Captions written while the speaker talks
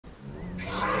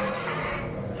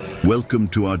Welcome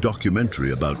to our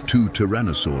documentary about two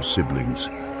Tyrannosaur siblings.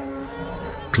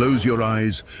 Close your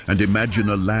eyes and imagine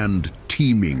a land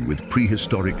teeming with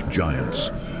prehistoric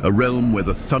giants, a realm where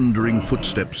the thundering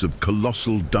footsteps of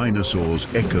colossal dinosaurs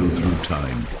echo through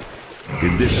time.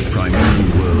 In this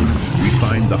primeval world, we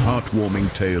find the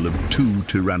heartwarming tale of two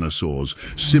tyrannosaurs,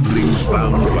 siblings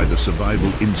bound by the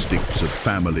survival instincts of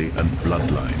family and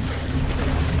bloodline.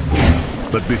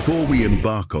 But before we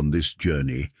embark on this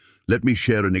journey, let me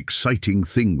share an exciting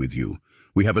thing with you.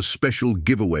 We have a special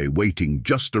giveaway waiting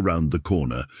just around the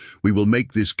corner. We will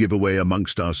make this giveaway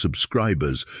amongst our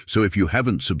subscribers, so if you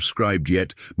haven't subscribed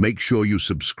yet, make sure you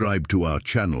subscribe to our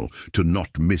channel to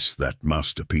not miss that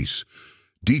masterpiece.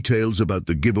 Details about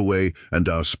the giveaway and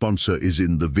our sponsor is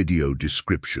in the video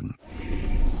description.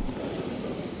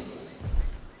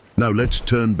 Now let's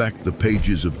turn back the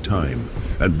pages of time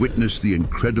and witness the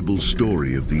incredible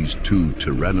story of these two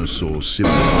Tyrannosaur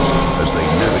siblings as they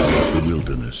navigate the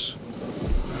wilderness.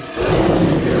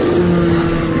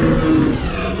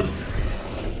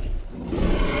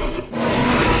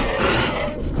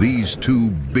 These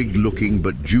two big-looking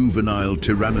but juvenile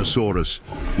Tyrannosaurus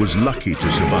was lucky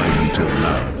to survive until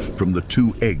now from the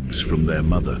two eggs from their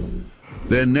mother.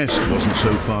 Their nest wasn't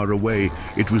so far away,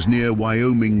 it was near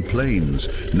Wyoming plains.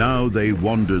 Now they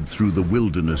wandered through the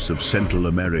wilderness of Central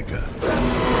America.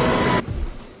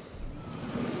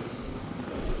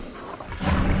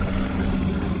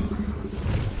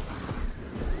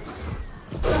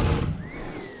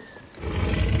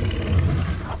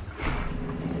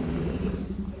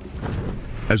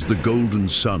 As the golden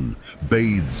sun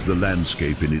bathes the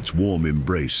landscape in its warm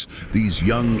embrace, these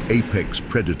young apex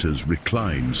predators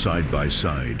recline side by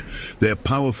side. Their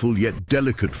powerful yet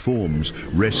delicate forms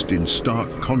rest in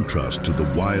stark contrast to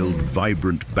the wild,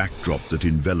 vibrant backdrop that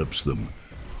envelops them.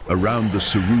 Around the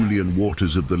cerulean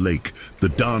waters of the lake, the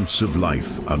dance of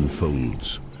life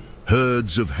unfolds.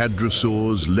 Herds of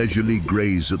hadrosaurs leisurely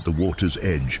graze at the water's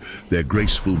edge, their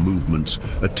graceful movements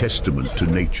a testament to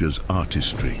nature's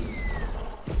artistry.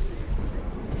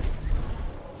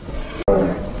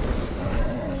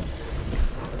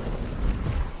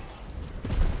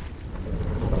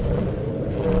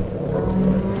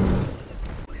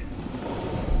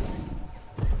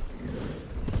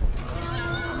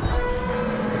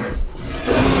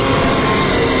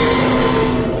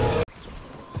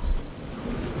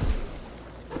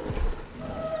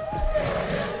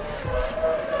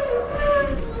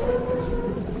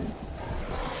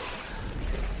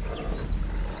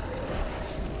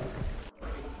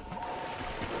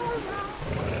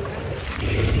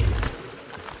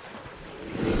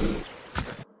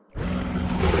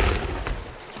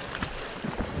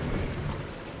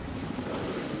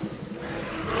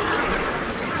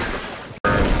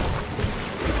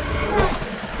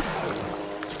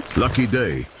 Lucky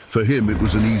day. For him, it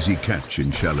was an easy catch in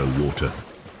shallow water.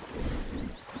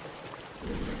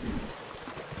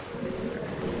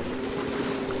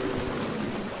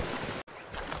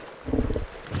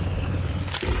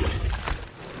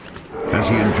 As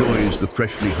he enjoys the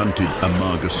freshly hunted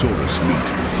Amargasaurus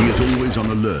meat, he is always on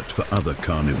alert for other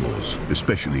carnivores,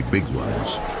 especially big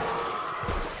ones.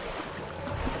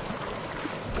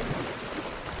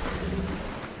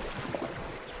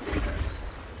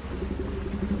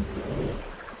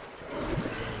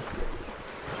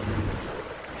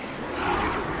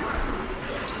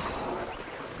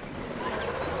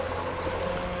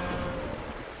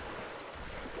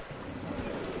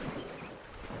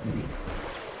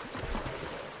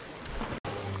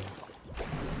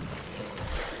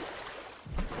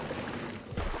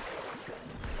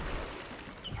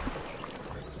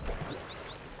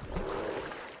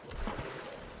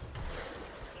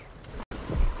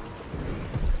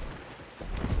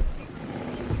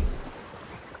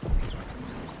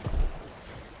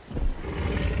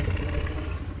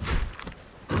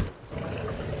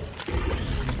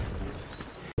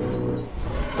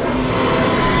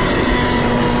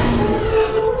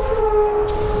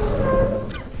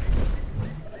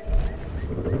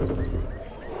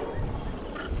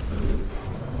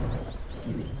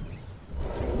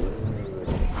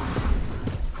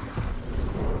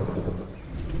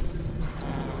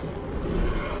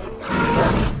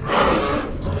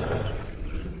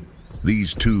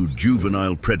 These two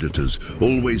juvenile predators,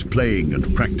 always playing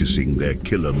and practicing their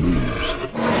killer moves.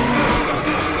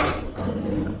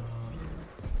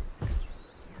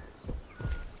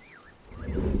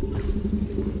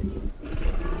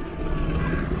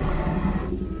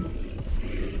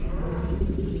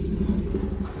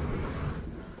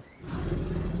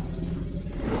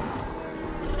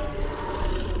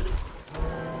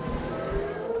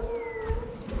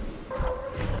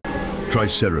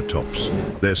 Triceratops.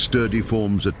 Their sturdy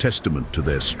forms a testament to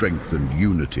their strength and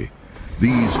unity.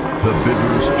 These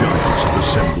herbivorous giants have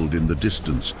assembled in the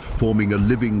distance, forming a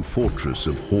living fortress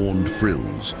of horned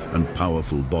frills and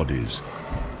powerful bodies.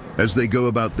 As they go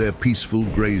about their peaceful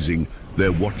grazing,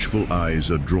 their watchful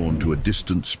eyes are drawn to a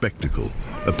distant spectacle,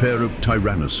 a pair of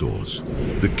tyrannosaurs.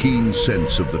 The keen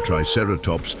sense of the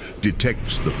Triceratops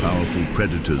detects the powerful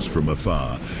predators from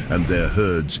afar, and their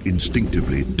herds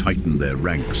instinctively tighten their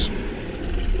ranks.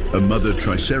 A mother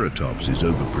Triceratops is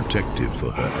overprotective for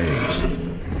her eggs.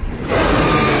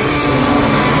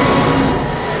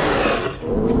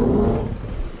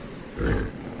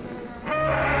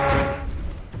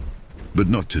 But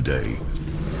not today.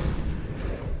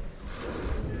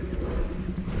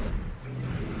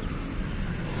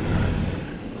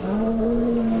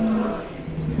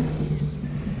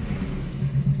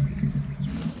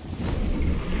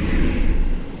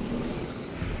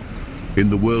 In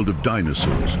the world of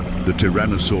dinosaurs, the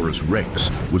Tyrannosaurus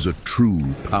Rex was a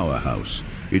true powerhouse.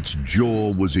 Its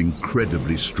jaw was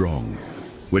incredibly strong.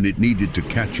 When it needed to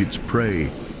catch its prey,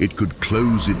 it could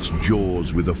close its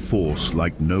jaws with a force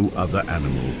like no other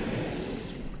animal.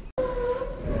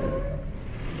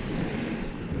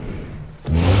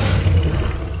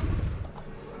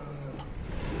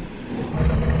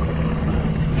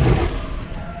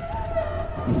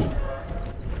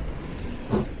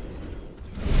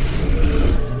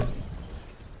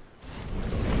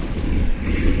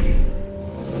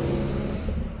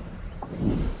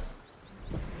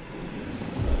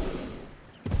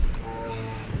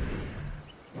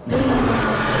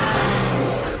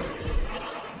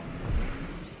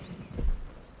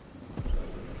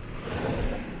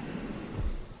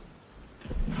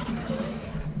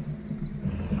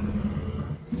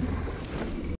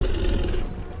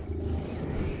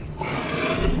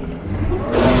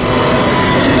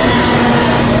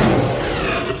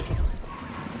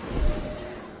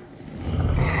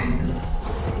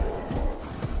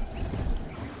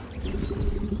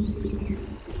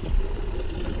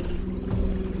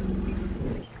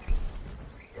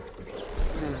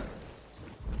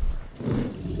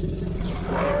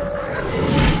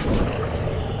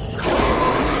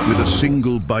 With a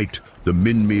single bite, the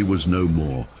Minmi was no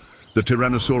more. The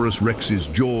Tyrannosaurus Rex's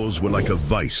jaws were like a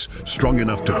vice, strong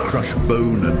enough to crush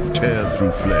bone and tear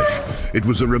through flesh. It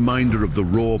was a reminder of the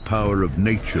raw power of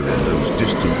nature in those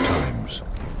distant times.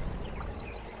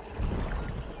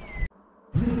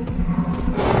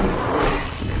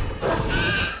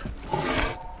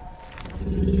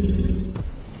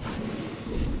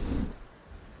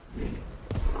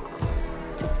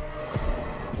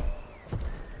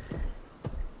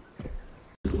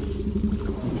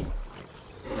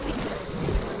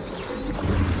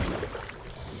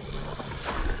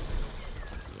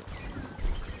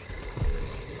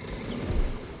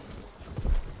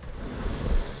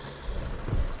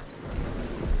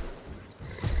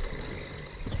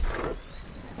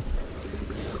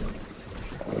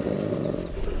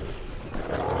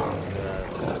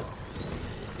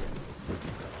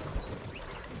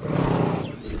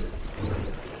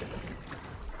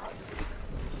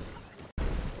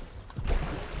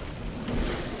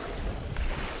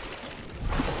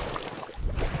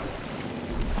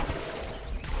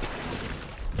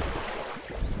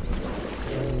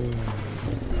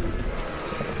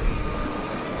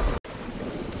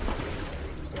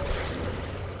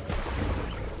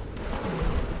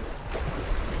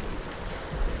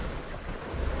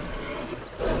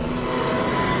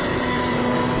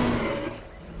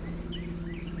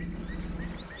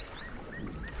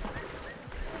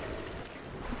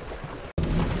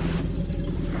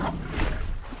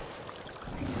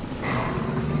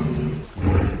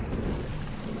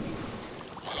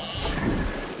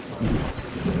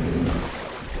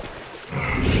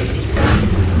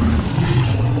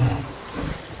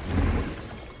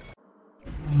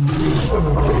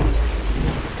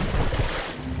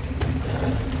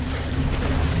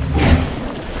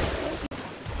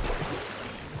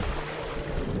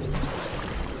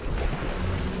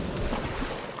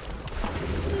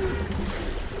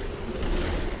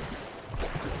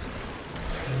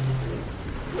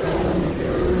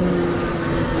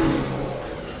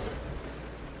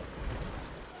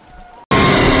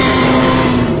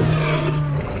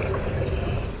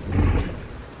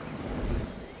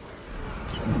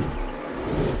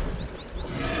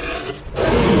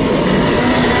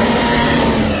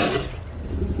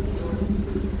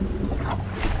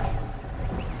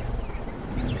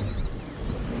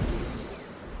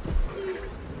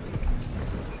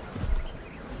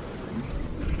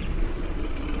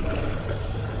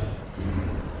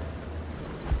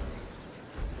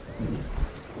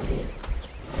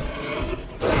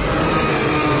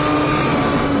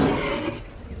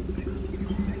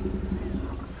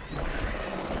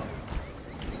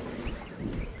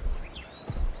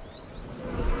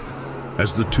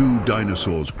 As the two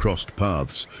dinosaurs crossed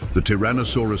paths, the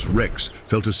Tyrannosaurus Rex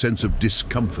felt a sense of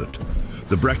discomfort.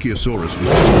 The Brachiosaurus was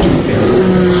just too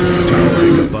enormous,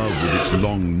 towering above with its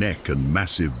long neck and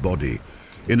massive body.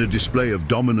 In a display of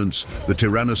dominance, the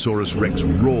Tyrannosaurus Rex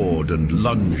roared and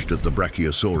lunged at the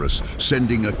Brachiosaurus,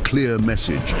 sending a clear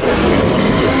message. It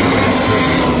wanted the giant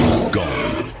herbivore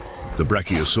gone. The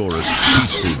Brachiosaurus,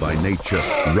 peaceful by nature,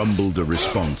 rumbled a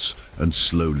response and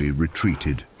slowly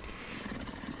retreated.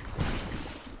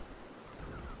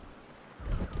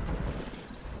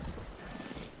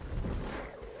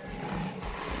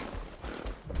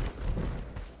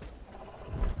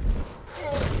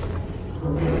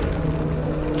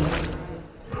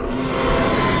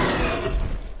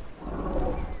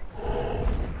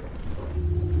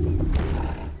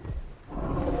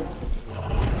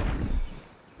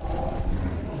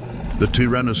 The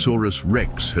Tyrannosaurus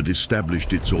Rex had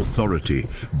established its authority,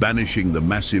 banishing the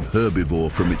massive herbivore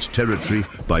from its territory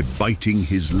by biting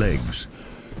his legs.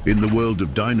 In the world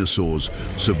of dinosaurs,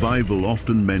 survival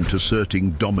often meant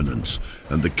asserting dominance,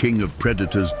 and the king of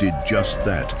predators did just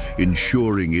that,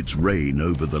 ensuring its reign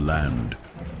over the land.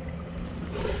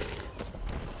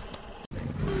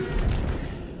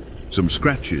 Some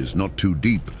scratches, not too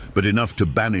deep, but enough to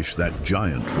banish that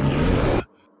giant from the area.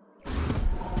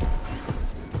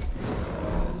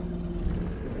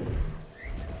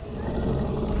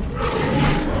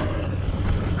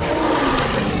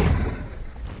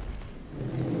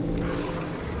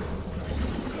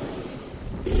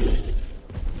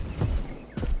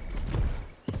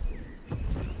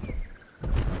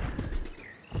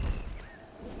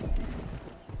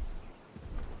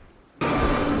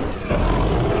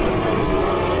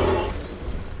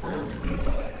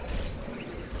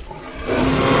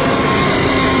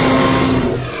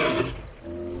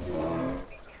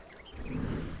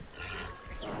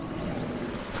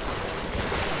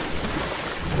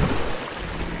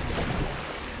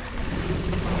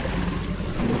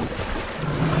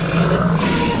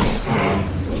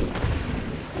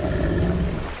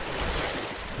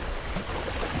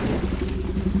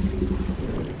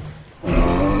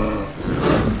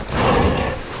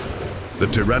 The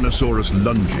Tyrannosaurus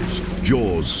lunges,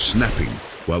 jaws snapping,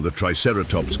 while the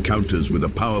Triceratops counters with a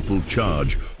powerful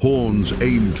charge, horns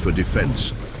aimed for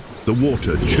defense. The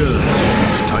water churns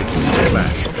as these titans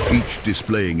clash, each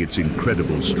displaying its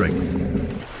incredible strength.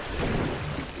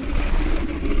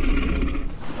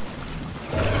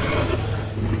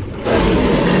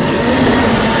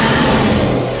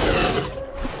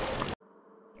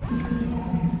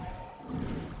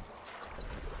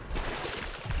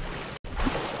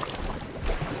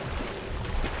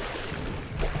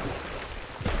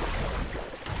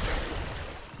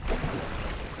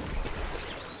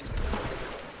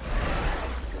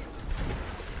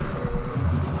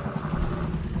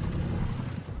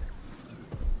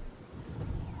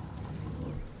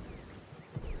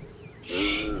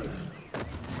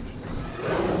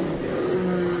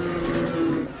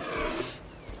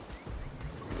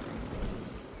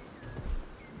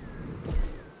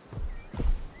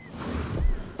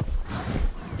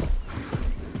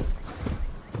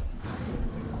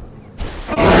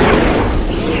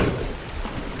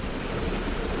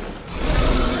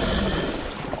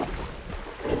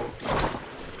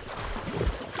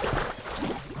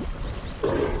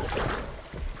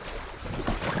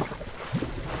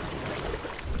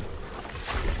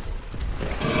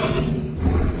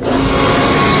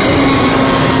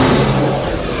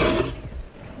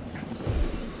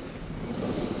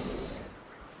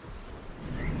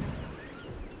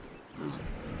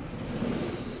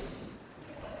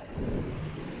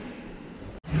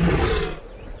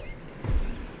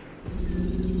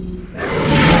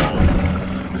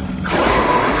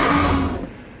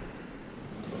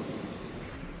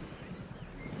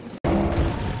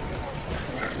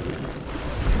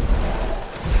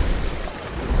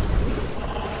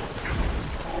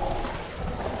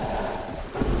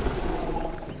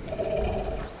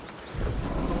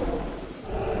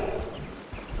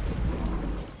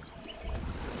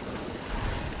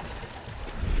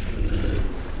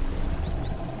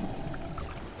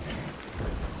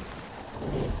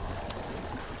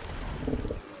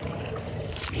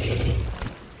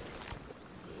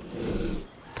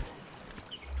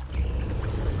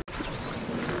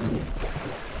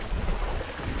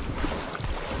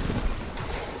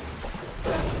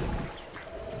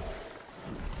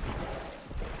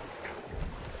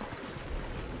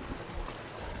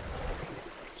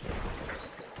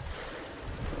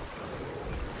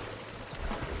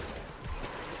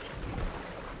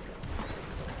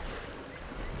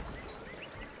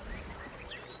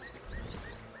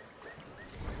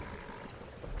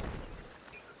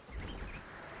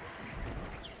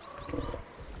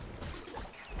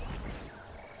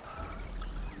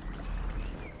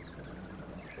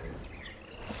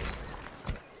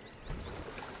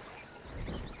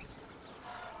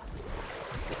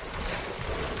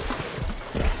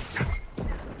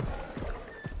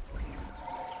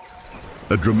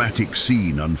 A dramatic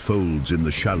scene unfolds in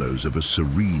the shallows of a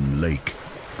serene lake.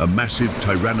 A massive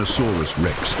Tyrannosaurus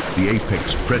Rex, the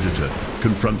apex predator,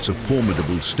 confronts a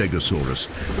formidable Stegosaurus,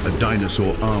 a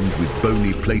dinosaur armed with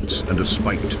bony plates and a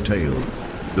spiked tail.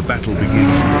 The battle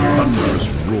begins with a thunderous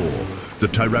roar. The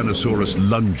Tyrannosaurus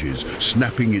lunges,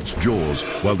 snapping its jaws,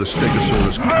 while the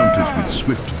Stegosaurus counters with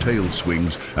swift tail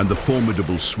swings and the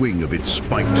formidable swing of its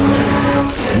spiked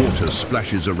tail. Water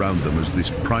splashes around them as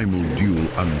this primal duel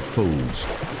unfolds.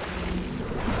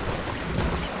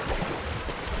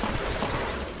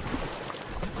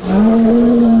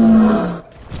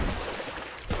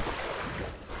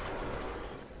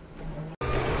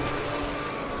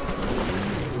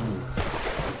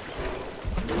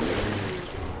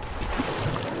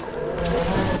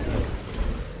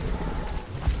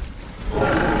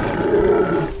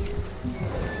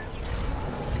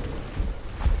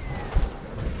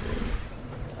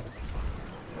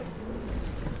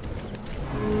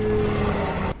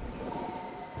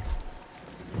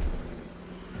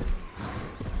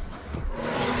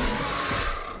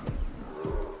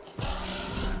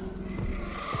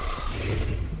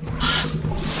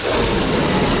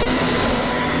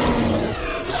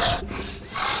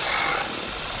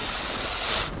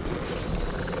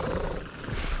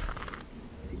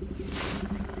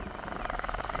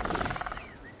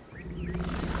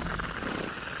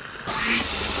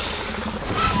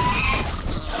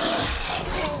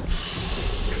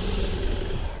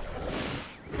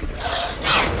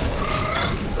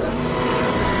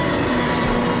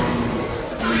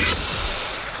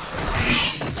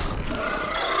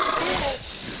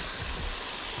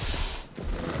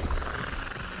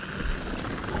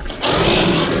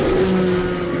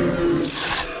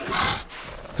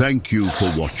 Thank you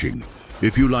for watching.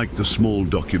 If you like the small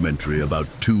documentary about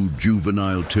two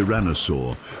juvenile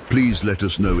tyrannosaurs, please let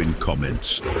us know in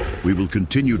comments. We will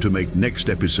continue to make next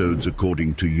episodes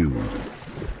according to you.